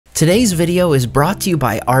Today's video is brought to you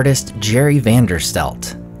by artist Jerry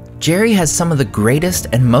Vanderstelt. Jerry has some of the greatest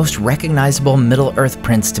and most recognizable Middle-earth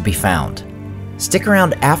prints to be found. Stick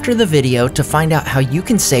around after the video to find out how you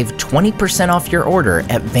can save 20% off your order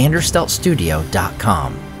at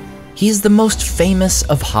vandersteltstudio.com. He is the most famous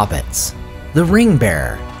of hobbits, the ring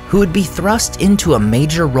bearer, who would be thrust into a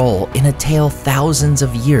major role in a tale thousands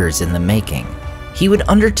of years in the making. He would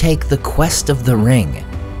undertake the quest of the ring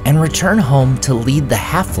and return home to lead the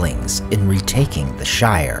halflings in retaking the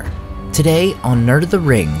Shire. Today on Nerd of the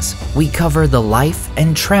Rings, we cover the life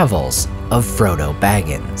and travels of Frodo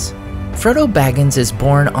Baggins. Frodo Baggins is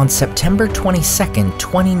born on September 22nd,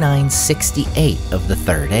 2968 of the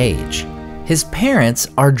Third Age. His parents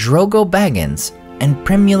are Drogo Baggins and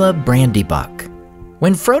Primula Brandybuck.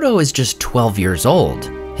 When Frodo is just 12 years old,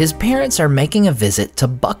 his parents are making a visit to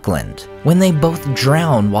Buckland when they both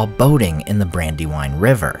drown while boating in the Brandywine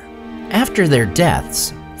River. After their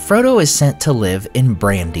deaths, Frodo is sent to live in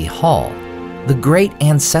Brandy Hall, the great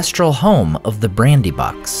ancestral home of the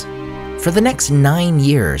Brandybucks. For the next 9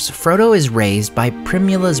 years, Frodo is raised by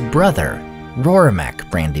Primula's brother, Rorimak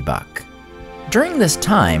Brandybuck. During this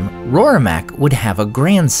time, Rorimak would have a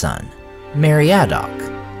grandson,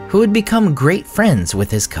 Meriadoc, who would become great friends with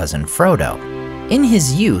his cousin Frodo. In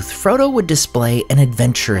his youth, Frodo would display an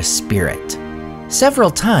adventurous spirit.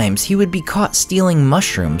 Several times he would be caught stealing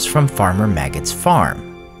mushrooms from Farmer Maggot's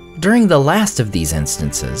farm. During the last of these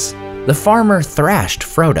instances, the farmer thrashed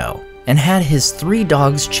Frodo and had his 3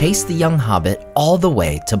 dogs chase the young hobbit all the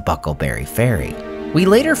way to Buckleberry Ferry. We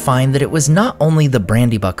later find that it was not only the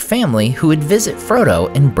Brandybuck family who would visit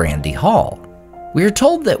Frodo in Brandy Hall. We are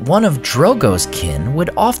told that one of Drogo's kin would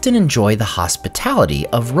often enjoy the hospitality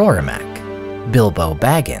of Rorimak, Bilbo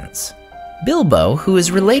Baggins. Bilbo, who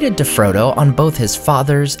is related to Frodo on both his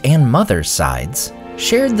father's and mother's sides,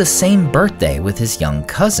 shared the same birthday with his young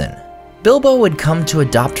cousin. Bilbo would come to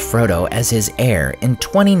adopt Frodo as his heir in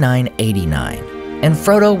 2989, and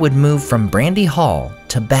Frodo would move from Brandy Hall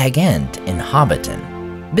to Bag End in Hobbiton.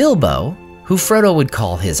 Bilbo, who Frodo would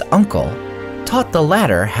call his uncle, taught the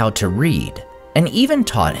latter how to read, and even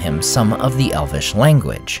taught him some of the Elvish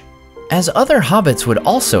language. As other hobbits would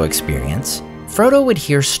also experience, Frodo would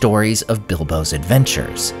hear stories of Bilbo's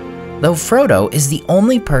adventures, though Frodo is the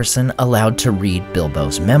only person allowed to read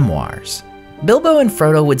Bilbo's memoirs. Bilbo and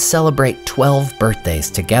Frodo would celebrate 12 birthdays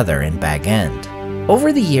together in Bag End.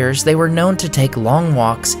 Over the years, they were known to take long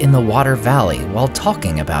walks in the Water Valley while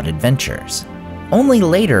talking about adventures. Only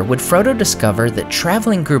later would Frodo discover that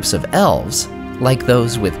traveling groups of elves, like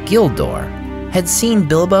those with Gildor, had seen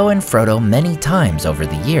Bilbo and Frodo many times over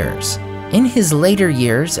the years. In his later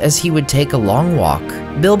years, as he would take a long walk,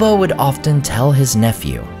 Bilbo would often tell his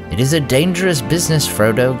nephew, "It is a dangerous business,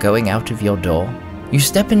 Frodo, going out of your door. You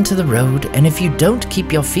step into the road, and if you don't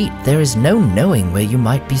keep your feet, there is no knowing where you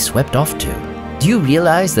might be swept off to. Do you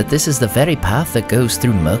realize that this is the very path that goes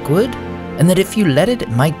through Mirkwood? And that if you let it,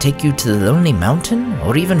 it might take you to the Lonely Mountain,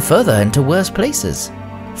 or even further into worse places?"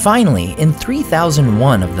 Finally, in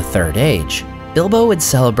 3001 of the Third Age, Bilbo would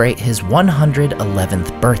celebrate his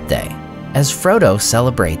 111th birthday, as Frodo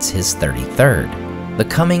celebrates his 33rd, the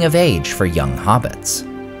coming of age for young hobbits.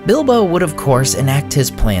 Bilbo would of course enact his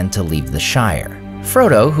plan to leave the Shire.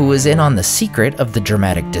 Frodo, who was in on the secret of the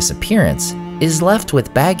dramatic disappearance, is left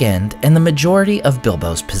with Bag End and the majority of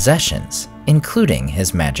Bilbo's possessions, including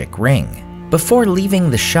his magic ring. Before leaving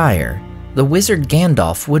the Shire, the wizard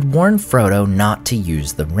Gandalf would warn Frodo not to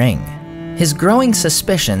use the ring. His growing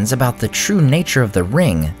suspicions about the true nature of the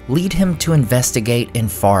ring lead him to investigate in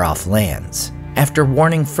far-off lands, after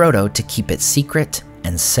warning Frodo to keep it secret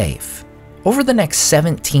and safe. Over the next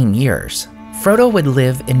 17 years, Frodo would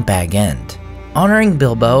live in Bag End, honoring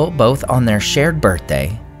Bilbo both on their shared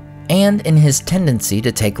birthday and in his tendency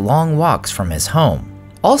to take long walks from his home.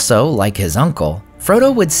 Also, like his uncle,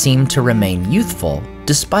 Frodo would seem to remain youthful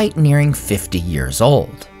despite nearing 50 years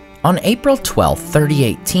old. On April 12,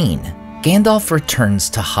 3018, Gandalf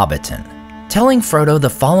returns to Hobbiton, telling Frodo the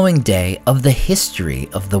following day of the history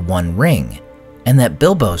of the One Ring, and that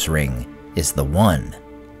Bilbo's ring is the One.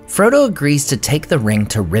 Frodo agrees to take the ring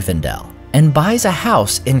to Rivendell, and buys a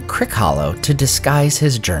house in Crickhollow to disguise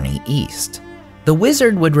his journey east. The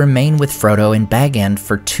wizard would remain with Frodo in Bag End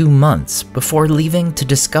for 2 months before leaving to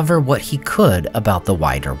discover what he could about the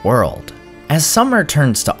wider world. As summer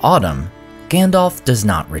turns to autumn, Gandalf does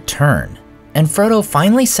not return, and Frodo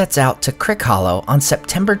finally sets out to Crickhollow on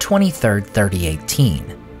September 23, 3018,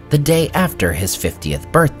 the day after his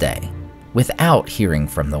 50th birthday, without hearing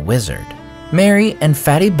from the wizard. Merry and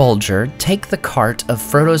Fatty Bolger take the cart of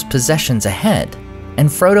Frodo's possessions ahead, and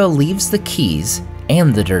Frodo leaves the keys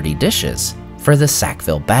and the dirty dishes for the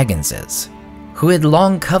Sackville Bagginses, who had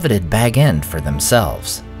long coveted Bag End for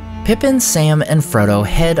themselves. Pippin, Sam, and Frodo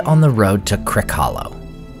head on the road to Crickhollow,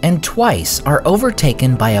 and twice are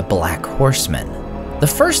overtaken by a black horseman. The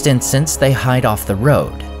first instance, they hide off the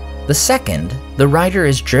road. The second, the rider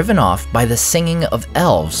is driven off by the singing of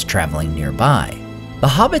elves traveling nearby. The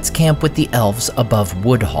hobbits camp with the elves above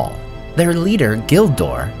Woodhall. Their leader,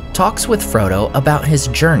 Gildor, talks with Frodo about his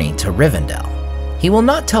journey to Rivendell. He will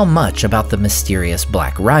not tell much about the mysterious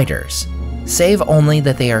Black Riders, save only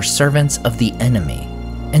that they are servants of the enemy,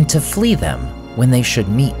 and to flee them when they should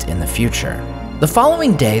meet in the future. The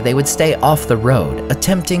following day, they would stay off the road,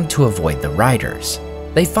 attempting to avoid the riders.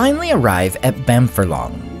 They finally arrive at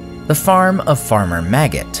Bamfurlong, the farm of Farmer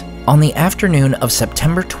Maggot, on the afternoon of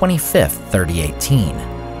September 25th,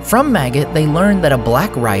 3018. From Maggot, they learned that a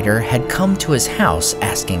Black Rider had come to his house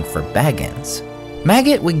asking for Baggins.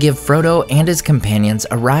 Maggot would give Frodo and his companions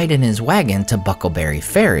a ride in his wagon to Buckleberry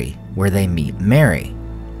Ferry, where they meet Merry.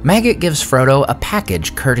 Maggot gives Frodo a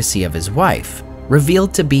package courtesy of his wife,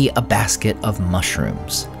 revealed to be a basket of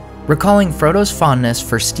mushrooms, recalling Frodo's fondness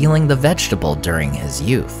for stealing the vegetable during his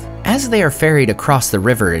youth. As they are ferried across the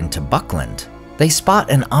river into Buckland, they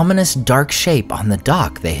spot an ominous dark shape on the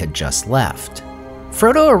dock they had just left.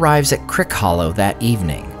 Frodo arrives at Crickhollow that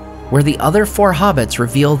evening, where the other 4 hobbits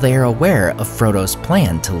reveal they are aware of Frodo's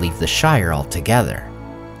plan to leave the Shire altogether.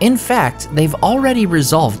 In fact, they've already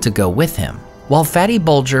resolved to go with him, while Fatty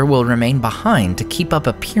Bulger will remain behind to keep up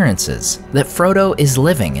appearances that Frodo is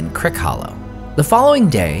living in Crickhollow. The following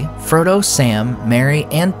day, Frodo, Sam, Merry,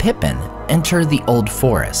 and Pippin enter the Old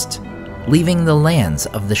Forest, leaving the lands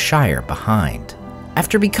of the Shire behind.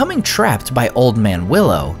 After becoming trapped by Old Man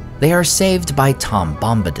Willow, they are saved by Tom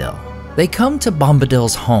Bombadil. They come to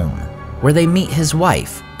Bombadil's home, where they meet his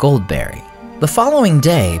wife, Goldberry. The following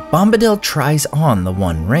day, Bombadil tries on the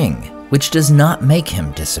One Ring, which does not make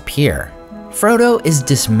him disappear. Frodo is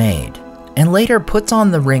dismayed, and later puts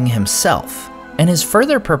on the ring himself, and is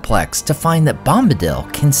further perplexed to find that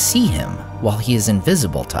Bombadil can see him while he is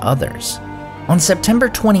invisible to others. On September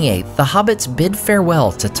 28th, the hobbits bid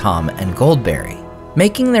farewell to Tom and Goldberry,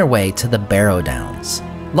 making their way to the Barrow Downs.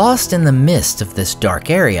 Lost in the mist of this dark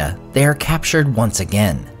area, they are captured once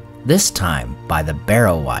again, this time by the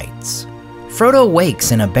Barrow-wights. Frodo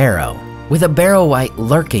wakes in a barrow, with a Barrow-wight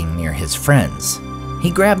lurking near his friends. He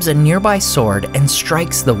grabs a nearby sword and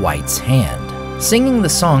strikes the wight's hand. Singing the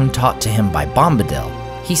song taught to him by Bombadil,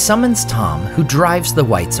 he summons Tom, who drives the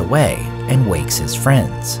wights away and wakes his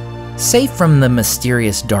friends. Safe from the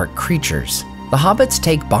mysterious dark creatures, the hobbits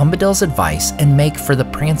take Bombadil's advice and make for the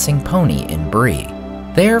Prancing Pony in Bree.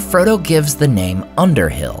 There, Frodo gives the name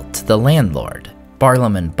Underhill to the landlord,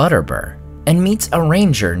 Barlaman Butterbur, and meets a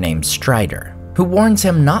ranger named Strider, who warns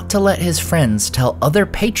him not to let his friends tell other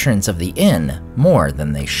patrons of the inn more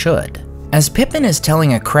than they should. As Pippin is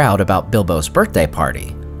telling a crowd about Bilbo's birthday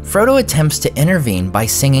party, Frodo attempts to intervene by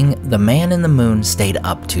singing "The Man in the Moon Stayed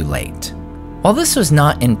Up Too Late." While this was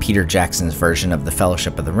not in Peter Jackson's version of The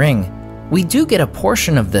Fellowship of the Ring, we do get a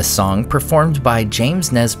portion of this song performed by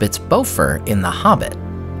James Nesbitt's Beaufort in The Hobbit.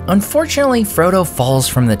 Unfortunately, Frodo falls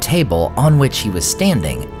from the table on which he was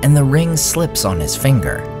standing, and the ring slips on his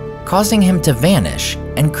finger, causing him to vanish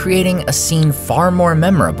and creating a scene far more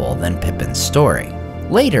memorable than Pippin's story.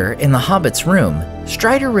 Later, in the Hobbit's room,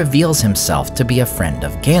 Strider reveals himself to be a friend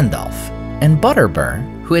of Gandalf, and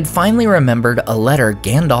Butterbur, who had finally remembered a letter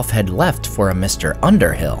Gandalf had left for a Mr.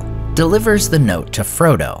 Underhill, delivers the note to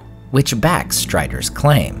Frodo, which backs Strider's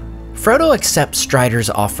claim. Frodo accepts Strider's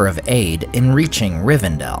offer of aid in reaching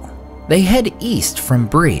Rivendell. They head east from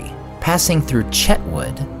Bree, passing through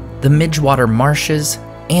Chetwood, the Midgewater Marshes,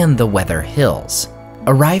 and the Weather Hills,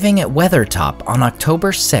 arriving at Weathertop on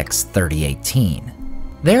October 6, 3018.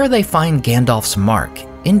 There they find Gandalf's mark,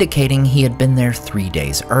 indicating he had been there 3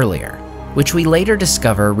 days earlier, which we later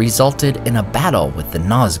discover resulted in a battle with the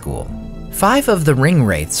Nazgul. 5 of the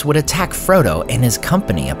Ringwraiths would attack Frodo and his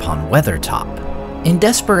company upon Weathertop. In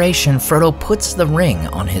desperation, Frodo puts the ring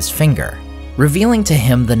on his finger, revealing to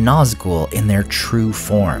him the Nazgul in their true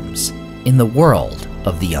forms, in the world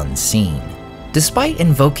of the unseen. Despite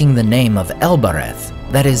invoking the name of Elbereth,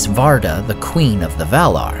 that is Varda, the Queen of the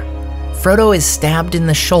Valar, Frodo is stabbed in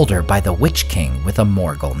the shoulder by the Witch King with a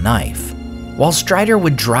Morgul knife. While Strider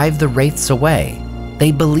would drive the Wraiths away,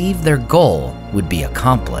 they believed their goal would be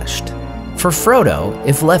accomplished. For Frodo,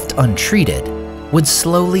 if left untreated, would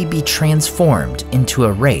slowly be transformed into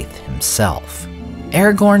a Wraith himself.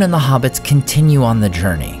 Aragorn and the hobbits continue on the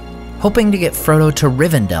journey, hoping to get Frodo to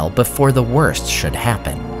Rivendell before the worst should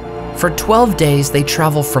happen. For 12 days they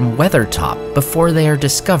travel from Weathertop before they are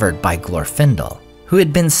discovered by Glorfindel, who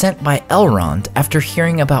had been sent by Elrond after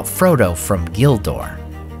hearing about Frodo from Gildor.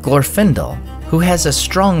 Glorfindel, who has a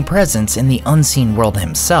strong presence in the unseen world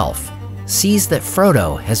himself, sees that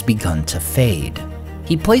Frodo has begun to fade.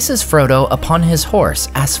 He places Frodo upon his horse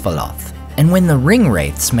Asfaloth, and when the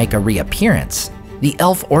Ringwraiths make a reappearance, the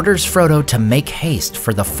elf orders Frodo to make haste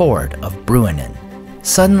for the ford of Bruinen.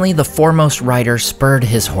 Suddenly, the foremost rider spurred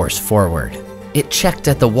his horse forward. It checked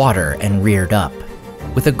at the water and reared up.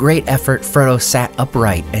 With a great effort, Frodo sat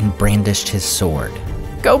upright and brandished his sword.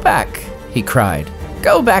 "Go back," he cried.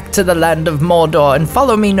 "Go back to the land of Mordor and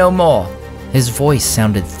follow me no more." His voice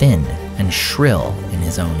sounded thin and shrill in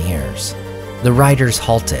his own ears. The riders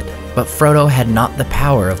halted, but Frodo had not the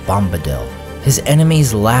power of Bombadil. His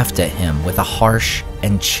enemies laughed at him with a harsh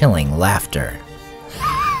and chilling laughter.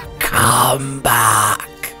 "Come back!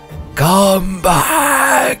 Come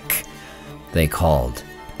back!" they called.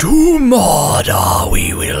 "To Mordor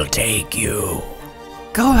we will take you."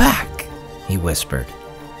 "Go back," he whispered.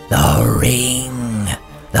 "The ring!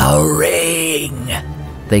 The ring!"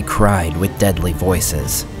 they cried with deadly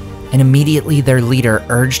voices. And immediately their leader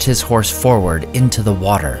urged his horse forward into the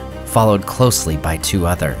water, followed closely by two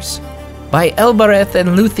others. "By Elbereth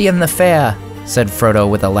and Luthien the Fair," said Frodo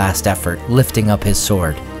with a last effort, lifting up his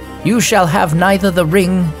sword, "you shall have neither the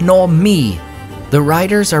ring nor me." The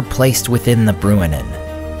riders are placed within the Bruinen,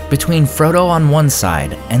 between Frodo on one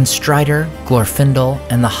side and Strider, Glorfindel,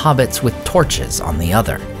 and the hobbits with torches on the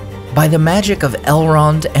other. By the magic of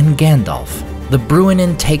Elrond and Gandalf, the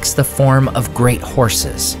Bruinen takes the form of great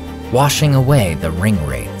horses, washing away the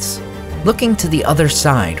Ringwraiths. Looking to the other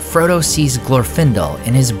side, Frodo sees Glorfindel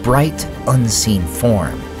in his bright, unseen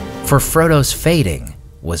form, for Frodo's fading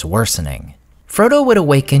was worsening. Frodo would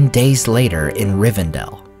awaken days later in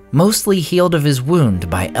Rivendell, mostly healed of his wound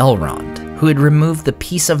by Elrond, who had removed the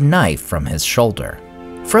piece of knife from his shoulder.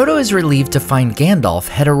 Frodo is relieved to find Gandalf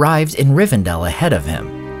had arrived in Rivendell ahead of him,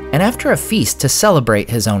 and after a feast to celebrate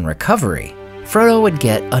his own recovery, Frodo would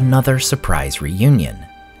get another surprise reunion.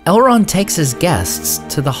 Elrond takes his guests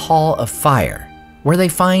to the Hall of Fire, where they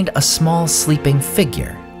find a small sleeping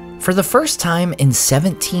figure. For the first time in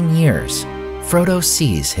 17 years, Frodo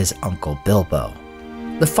sees his uncle Bilbo.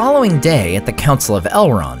 The following day at the Council of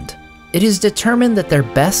Elrond, it is determined that their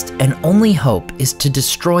best and only hope is to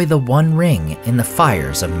destroy the One Ring in the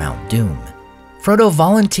fires of Mount Doom. Frodo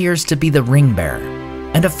volunteers to be the ring bearer,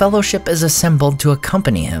 and a fellowship is assembled to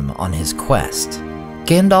accompany him on his quest.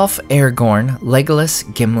 Gandalf, Aragorn, Legolas,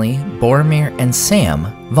 Gimli, Boromir, and Sam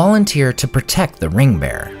volunteer to protect the ring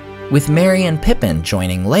bearer, with Merry and Pippin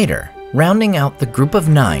joining later, rounding out the group of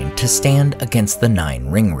 9 to stand against the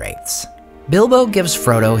 9 Ringwraiths. Bilbo gives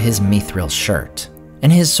Frodo his mithril shirt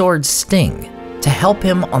and his sword Sting to help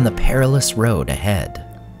him on the perilous road ahead.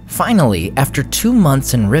 Finally, after 2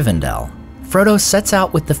 months in Rivendell, Frodo sets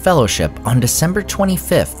out with the Fellowship on December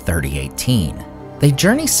 25th, 3018. They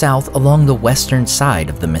journey south along the western side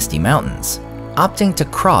of the Misty Mountains, opting to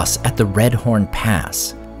cross at the Redhorn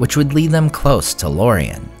Pass, which would lead them close to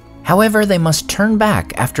Lorien. However, they must turn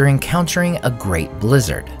back after encountering a great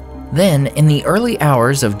blizzard. Then, in the early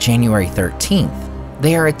hours of January 13th,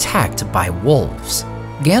 they are attacked by wolves.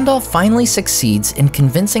 Gandalf finally succeeds in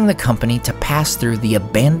convincing the company to pass through the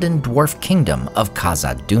abandoned dwarf kingdom of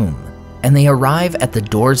Khazad-dûm, and they arrive at the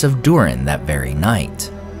doors of Durin that very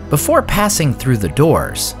night. Before passing through the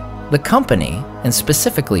doors, the company, and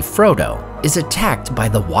specifically Frodo, is attacked by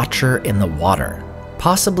the Watcher in the Water,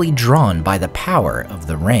 possibly drawn by the power of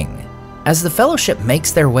the ring. As the Fellowship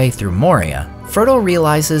makes their way through Moria, Frodo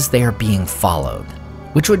realizes they are being followed,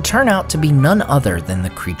 which would turn out to be none other than the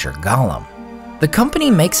creature Gollum. The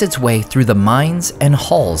company makes its way through the mines and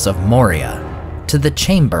halls of Moria to the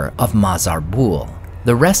chamber of Mazarbul,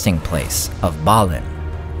 the resting place of Balin.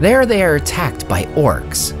 There they are attacked by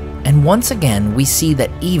orcs, and once again we see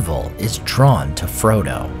that evil is drawn to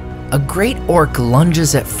Frodo. A great orc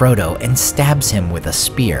lunges at Frodo and stabs him with a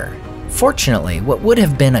spear. Fortunately, what would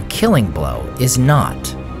have been a killing blow is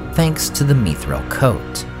not, thanks to the mithril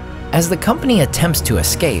coat. As the company attempts to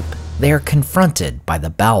escape, they are confronted by the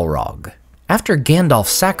Balrog. After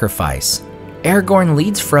Gandalf's sacrifice, Aragorn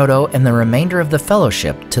leads Frodo and the remainder of the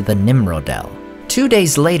Fellowship to the Nimrodel. 2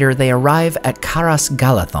 days later, they arrive at Caras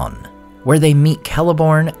Galadhon, where they meet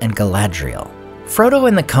Celeborn and Galadriel. Frodo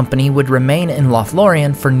and the company would remain in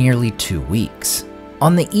Lothlorien for nearly 2 weeks.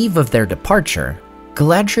 On the eve of their departure,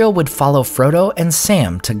 Galadriel would follow Frodo and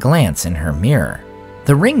Sam to glance in her mirror.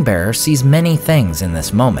 The ring-bearer sees many things in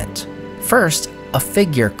this moment. First, a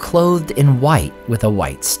figure clothed in white with a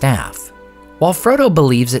white staff. While Frodo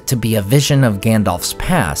believes it to be a vision of Gandalf's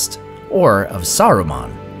past, or of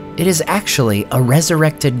Saruman, it is actually a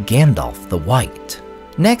resurrected Gandalf the White.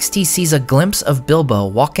 Next, he sees a glimpse of Bilbo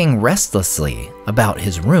walking restlessly about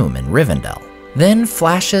his room in Rivendell. Then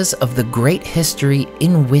flashes of the great history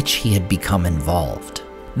in which he had become involved.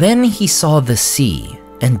 Then he saw the sea,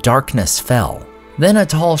 and darkness fell. Then a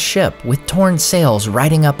tall ship with torn sails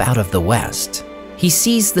riding up out of the west. He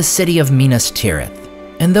sees the city of Minas Tirith,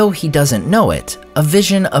 and though he doesn't know it, a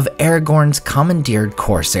vision of Aragorn's commandeered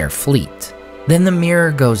corsair fleet. Then the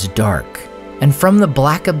mirror goes dark, and from the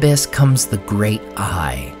black abyss comes the great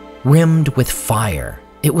eye, rimmed with fire.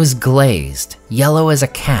 It was glazed, yellow as a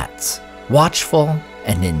cat's, watchful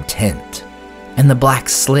and intent. And the black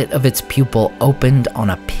slit of its pupil opened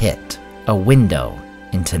on a pit, a window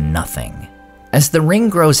into nothing. As the ring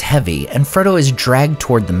grows heavy and Frodo is dragged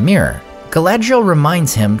toward the mirror, Galadriel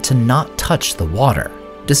reminds him to not touch the water.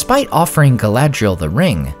 Despite offering Galadriel the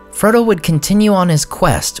ring, Frodo would continue on his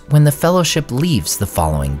quest when the Fellowship leaves the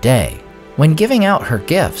following day. When giving out her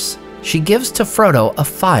gifts, she gives to Frodo a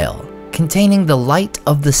phial containing the light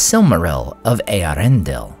of the Silmaril of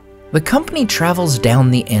Eärendil. The company travels down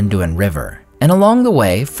the Anduin River, and along the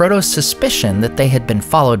way, Frodo's suspicion that they had been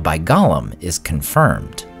followed by Gollum is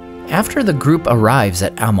confirmed. After the group arrives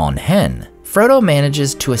at Amon Hen, Frodo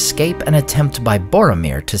manages to escape an attempt by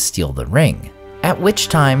Boromir to steal the ring, at which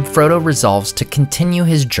time Frodo resolves to continue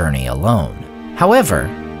his journey alone. However,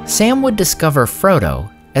 Sam would discover Frodo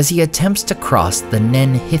as he attempts to cross the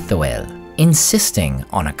Nen Hithoel, insisting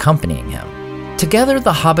on accompanying him. Together,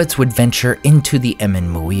 the hobbits would venture into the Emyn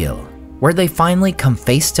Muil, where they finally come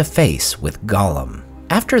face to face with Gollum.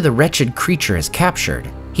 After the wretched creature is captured,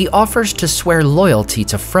 he offers to swear loyalty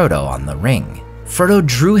to Frodo on the ring. Frodo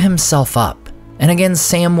drew himself up, and again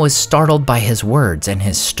Sam was startled by his words and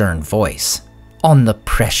his stern voice. "On the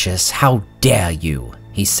precious, how dare you?"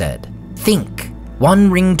 he said. "Think, one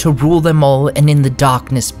ring to rule them all and in the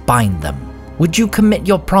darkness bind them. Would you commit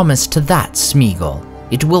your promise to that, Smeagol?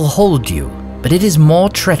 It will hold you, but it is more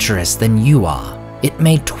treacherous than you are. It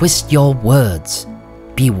may twist your words.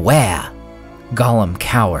 Beware." Gollum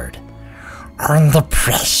cowered. "On the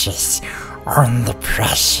precious,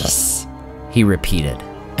 he repeated.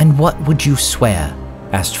 "And what would you swear?"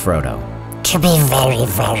 asked Frodo. "To be very,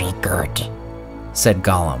 very good," said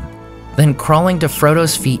Gollum. Then crawling to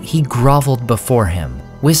Frodo's feet, he groveled before him,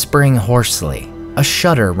 whispering hoarsely. A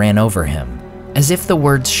shudder ran over him, as if the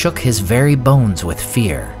words shook his very bones with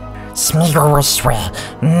fear. "Smeagol will swear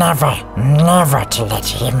never, never to let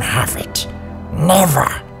him have it. Never.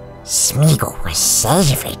 Smeagol will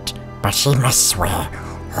save it, but he must swear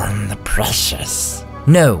on the precious."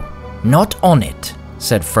 "No, not on it,"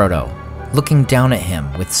 said Frodo, looking down at him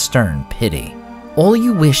with stern pity. "All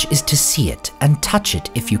you wish is to see it and touch it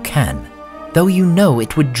if you can, though you know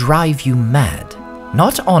it would drive you mad.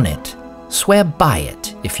 Not on it. Swear by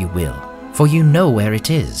it, if you will, for you know where it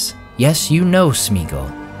is. Yes, you know, Smeagol.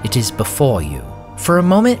 It is before you." For a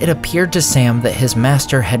moment it appeared to Sam that his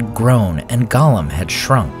master had grown and Gollum had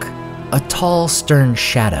shrunk. A tall, stern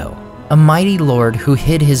shadow, a mighty lord who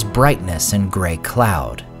hid his brightness in gray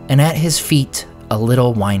cloud, and at his feet a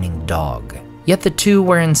little whining dog. Yet the two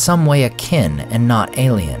were in some way akin and not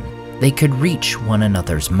alien. They could reach one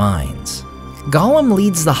another's minds. Gollum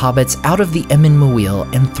leads the hobbits out of the Emyn Muil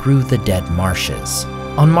and through the dead marshes.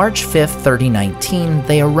 On March 5th, 3019,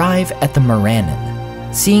 they arrive at the Morannon.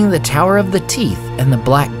 Seeing the Tower of the Teeth and the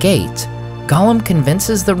Black Gate, Gollum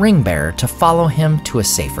convinces the ring-bearer to follow him to a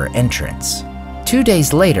safer entrance. 2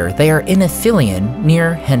 days later, they are in Ithilien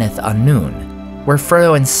near Henneth Annwn, where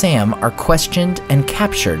Frodo and Sam are questioned and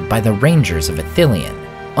captured by the Rangers of Ithilien,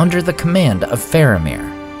 under the command of Faramir,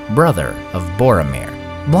 brother of Boromir.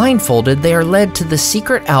 Blindfolded, they are led to the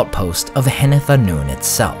secret outpost of Henneth Annwn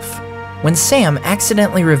itself. When Sam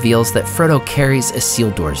accidentally reveals that Frodo carries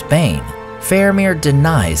Isildur's Bane, Faramir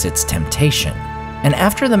denies its temptation, and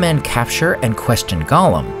after the men capture and question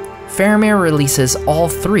Gollum, Faramir releases all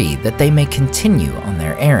three that they may continue on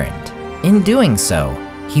their errand. In doing so,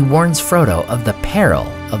 he warns Frodo of the peril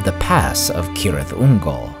of the pass of Cirith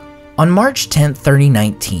Ungol. On March 10,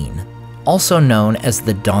 3019, also known as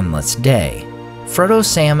the Dawnless Day, Frodo,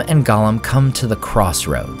 Sam, and Gollum come to the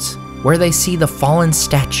crossroads, where they see the fallen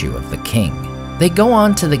statue of the king. They go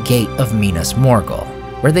on to the gate of Minas Morgul,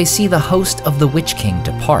 where they see the host of the Witch King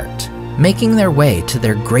depart, making their way to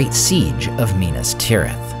their great siege of Minas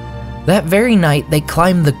Tirith. That very night, they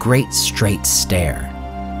climb the Great Straight Stair,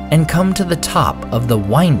 and come to the top of the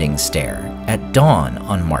Winding Stair at dawn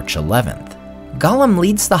on March 11th. Gollum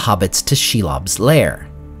leads the hobbits to Shelob's lair,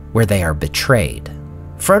 where they are betrayed.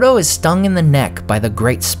 Frodo is stung in the neck by the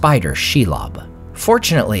great spider Shelob.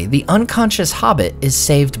 Fortunately, the unconscious hobbit is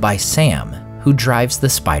saved by Sam, who drives the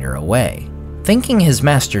spider away. Thinking his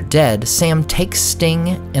master dead, Sam takes Sting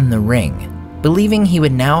and the ring, believing he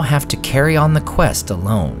would now have to carry on the quest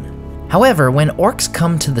alone. However, when orcs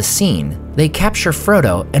come to the scene, they capture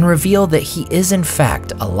Frodo and reveal that he is in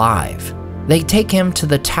fact alive. They take him to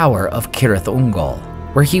the Tower of Cirith Ungol,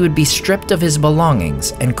 where he would be stripped of his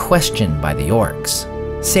belongings and questioned by the orcs.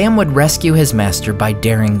 Sam would rescue his master by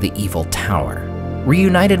daring the evil tower.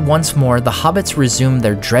 Reunited once more, the hobbits resume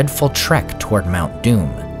their dreadful trek toward Mount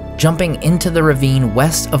Doom, jumping into the ravine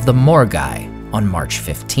west of the Morgai on March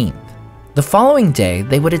 15th. The following day,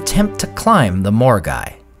 they would attempt to climb the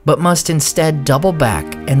Morgai, but must instead double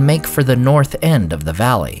back and make for the north end of the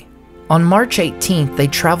valley. On March 18th, they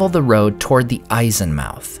travel the road toward the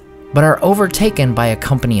Eisenmouth, but are overtaken by a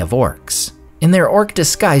company of orcs. In their orc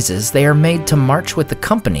disguises, they are made to march with the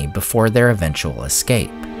company before their eventual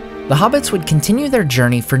escape. The hobbits would continue their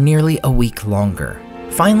journey for nearly a week longer,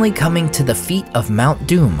 finally coming to the feet of Mount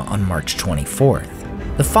Doom on March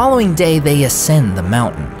 24th. The following day, they ascend the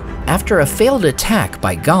mountain. After a failed attack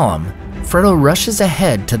by Gollum, Frodo rushes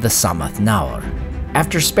ahead to the Samath Naur.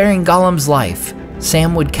 After sparing Gollum's life,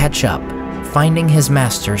 Sam would catch up, finding his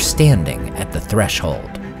master standing at the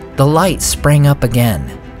threshold. The light sprang up again,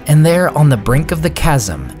 and there on the brink of the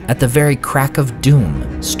chasm, at the very crack of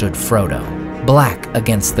doom, stood Frodo, black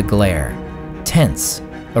against the glare, tense,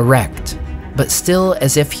 erect, but still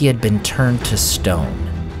as if he had been turned to stone.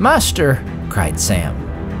 "Master!" cried Sam.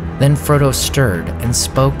 Then Frodo stirred and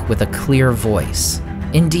spoke with a clear voice.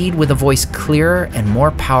 Indeed, with a voice clearer and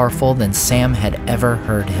more powerful than Sam had ever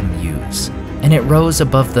heard him use. And it rose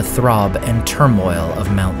above the throb and turmoil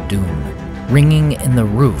of Mount Doom, ringing in the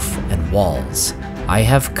roof and walls. "I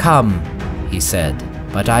have come," he said,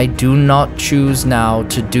 "but I do not choose now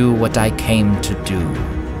to do what I came to do.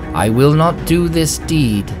 I will not do this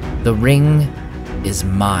deed. The ring is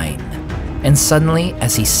mine." And suddenly,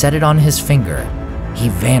 as he set it on his finger, he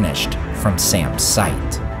vanished from Sam's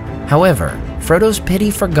sight. However, Frodo's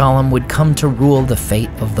pity for Gollum would come to rule the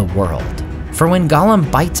fate of the world. For when Gollum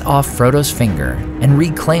bites off Frodo's finger and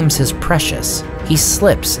reclaims his precious, he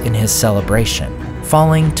slips in his celebration,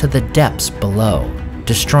 falling to the depths below,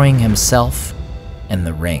 destroying himself and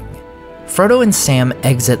the ring. Frodo and Sam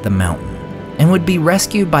exit the mountain and would be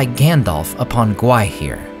rescued by Gandalf upon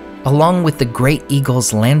Gwaihir, along with the great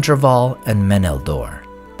eagles Landroval and Meneldor.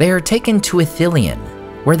 They are taken to Ithilien,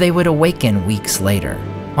 where they would awaken weeks later.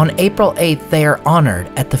 On April 8th, they are honored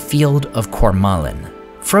at the Field of Cormallen.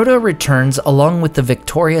 Frodo returns along with the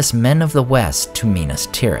victorious men of the West to Minas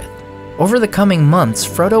Tirith. Over the coming months,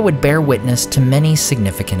 Frodo would bear witness to many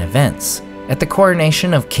significant events. At the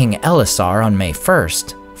coronation of King Elessar on May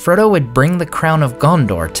 1st, Frodo would bring the crown of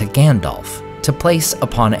Gondor to Gandalf to place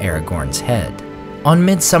upon Aragorn's head. On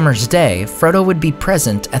Midsummer's Day, Frodo would be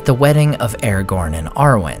present at the wedding of Aragorn and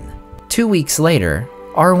Arwen. 2 weeks later,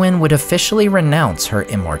 Arwen would officially renounce her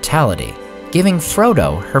immortality, giving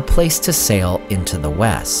Frodo her place to sail into the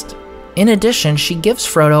west. In addition, she gives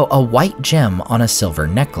Frodo a white gem on a silver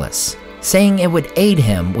necklace, saying it would aid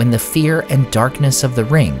him when the fear and darkness of the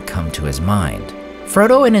ring come to his mind.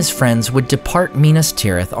 Frodo and his friends would depart Minas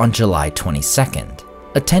Tirith on July 22nd,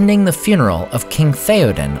 attending the funeral of King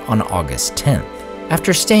Theoden on August 10th.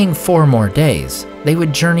 After staying 4 more days, they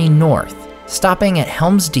would journey north, stopping at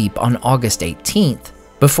Helm's Deep on August 18th,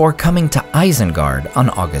 before coming to Isengard on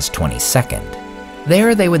August 22nd.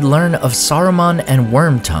 There they would learn of Saruman and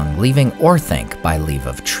Wormtongue leaving Orthanc by leave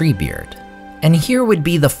of Treebeard. And here would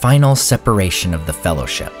be the final separation of the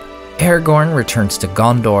Fellowship. Aragorn returns to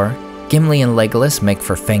Gondor, Gimli and Legolas make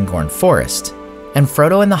for Fangorn Forest, and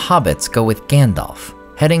Frodo and the hobbits go with Gandalf,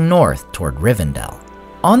 heading north toward Rivendell.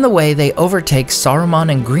 On the way, they overtake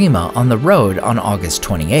Saruman and Grima on the road on August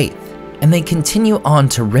 28th, and they continue on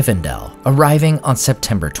to Rivendell, arriving on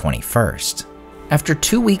September 21st. After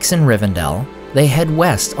 2 weeks in Rivendell, they head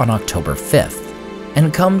west on October 5th,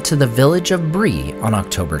 and come to the village of Bree on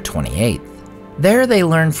October 28th. There they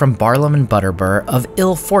learn from Barlam and Butterbur of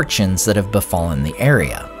ill fortunes that have befallen the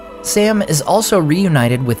area. Sam is also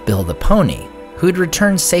reunited with Bill the Pony, who had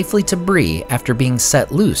returned safely to Bree after being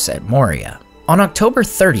set loose at Moria. On October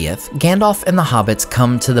 30th, Gandalf and the hobbits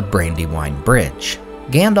come to the Brandywine Bridge.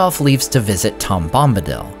 Gandalf leaves to visit Tom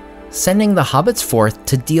Bombadil, sending the hobbits forth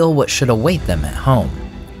to deal what should await them at home.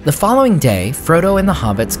 The following day, Frodo and the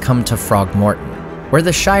hobbits come to Frogmorton, where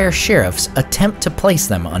the Shire sheriffs attempt to place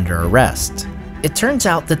them under arrest. It turns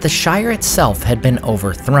out that the Shire itself had been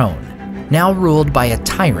overthrown, now ruled by a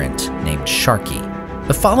tyrant named Sharky.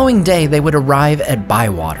 The following day, they would arrive at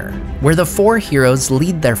Bywater, where the 4 heroes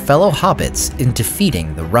lead their fellow hobbits in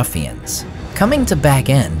defeating the ruffians. Coming to Bag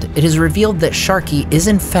End, it is revealed that Sharky is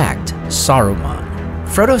in fact Saruman.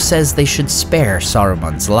 Frodo says they should spare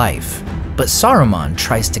Saruman's life, but Saruman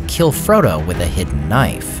tries to kill Frodo with a hidden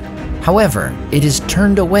knife. However, it is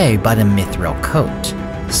turned away by the mithril coat.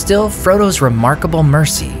 Still, Frodo's remarkable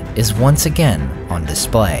mercy is once again on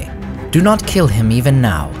display. Do not kill him even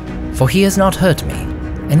now, for he has not hurt me,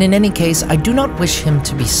 and in any case I do not wish him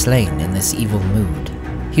to be slain in this evil mood.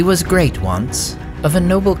 He was great once, of a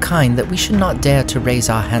noble kind that we should not dare to raise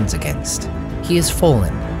our hands against. He is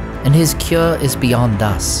fallen, and his cure is beyond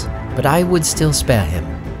us, but I would still spare him,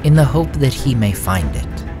 in the hope that he may find it.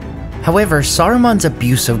 However, Saruman's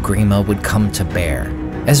abuse of Grima would come to bear,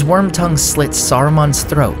 as Wormtongue slits Saruman's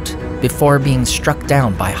throat before being struck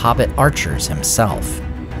down by Hobbit archers himself.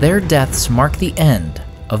 Their deaths mark the end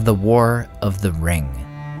of the War of the Ring.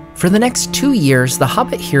 For the next 2 years, the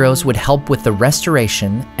Hobbit heroes would help with the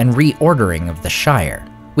restoration and reordering of the Shire,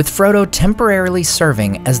 with Frodo temporarily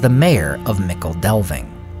serving as the mayor of Mickle Delving.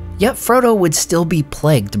 Yet Frodo would still be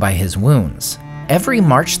plagued by his wounds. Every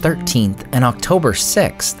March 13th and October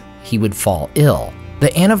 6th, he would fall ill,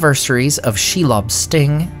 the anniversaries of Shelob's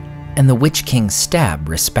sting and the Witch King's stab,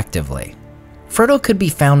 respectively. Frodo could be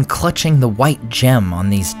found clutching the white gem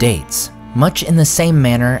on these dates, much in the same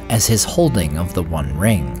manner as his holding of the One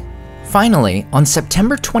Ring. Finally, on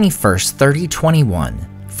September 21st,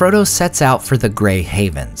 3021, Frodo sets out for the Grey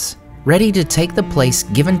Havens, ready to take the place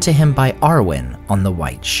given to him by Arwen on the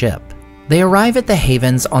White Ship. They arrive at the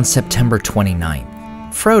Havens on September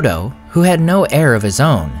 29th. Frodo, who had no heir of his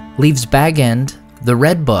own, leaves Bag End, the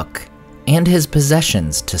Red Book, and his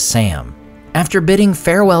possessions to Sam. After bidding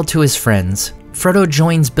farewell to his friends, Frodo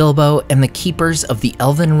joins Bilbo and the Keepers of the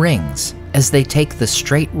Elven Rings as they take the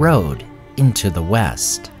straight road into the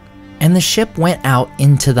west. And the ship went out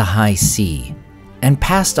into the high sea, and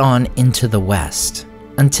passed on into the west,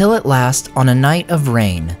 until at last, on a night of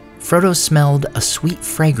rain, Frodo smelled a sweet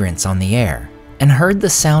fragrance on the air, and heard the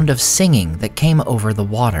sound of singing that came over the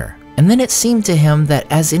water. And then it seemed to him that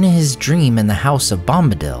as in his dream in the house of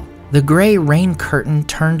Bombadil, the grey rain curtain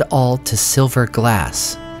turned all to silver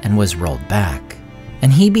glass, and was rolled back.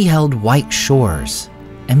 And he beheld white shores,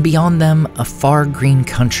 and beyond them a far green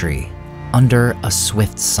country, under a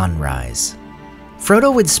swift sunrise.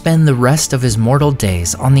 Frodo would spend the rest of his mortal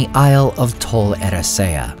days on the Isle of Tol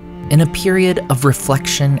Eressëa, in a period of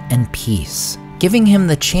reflection and peace, giving him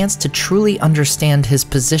the chance to truly understand his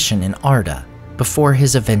position in Arda before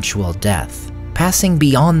his eventual death, passing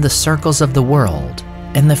beyond the circles of the world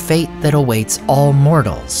and the fate that awaits all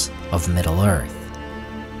mortals of Middle-earth.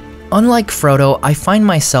 Unlike Frodo, I find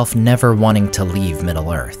myself never wanting to leave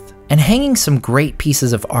Middle-earth, and hanging some great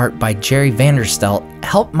pieces of art by Jerry Vanderstelt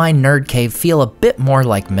helped my nerd cave feel a bit more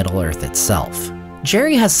like Middle-earth itself.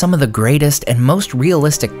 Jerry has some of the greatest and most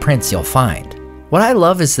realistic prints you'll find. What I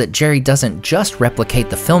love is that Jerry doesn't just replicate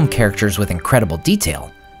the film characters with incredible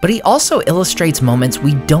detail, but he also illustrates moments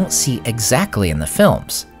we don't see exactly in the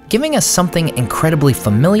films, giving us something incredibly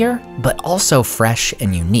familiar, but also fresh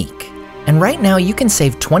and unique. And right now you can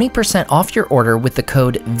save 20% off your order with the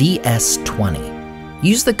code VS20.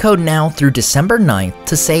 Use the code now through December 9th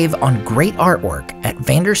to save on great artwork at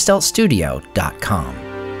vandersteltstudio.com.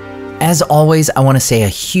 As always, I want to say a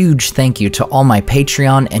huge thank you to all my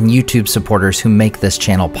Patreon and YouTube supporters who make this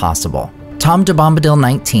channel possible. Tom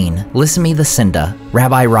DeBombadil19, Lissamy the Cinda,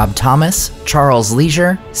 Rabbi Rob Thomas, Charles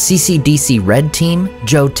Leisure, CCDC Red Team,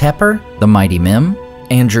 Joe Tepper, The Mighty Mim,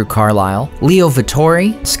 Andrew Carlisle, Leo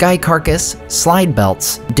Vittori, Sky Carcass, Slide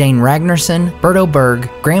Belts, Dane Ragnarsson, Berto Berg,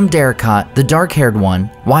 Graham Derricott, The Dark-Haired One,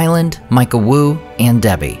 Wyland, Micah Wu, and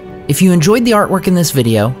Debbie. If you enjoyed the artwork in this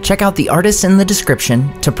video, check out the artists in the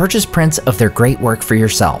description to purchase prints of their great work for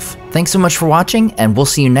yourself. Thanks so much for watching, and we'll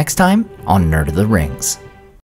see you next time on Nerd of the Rings.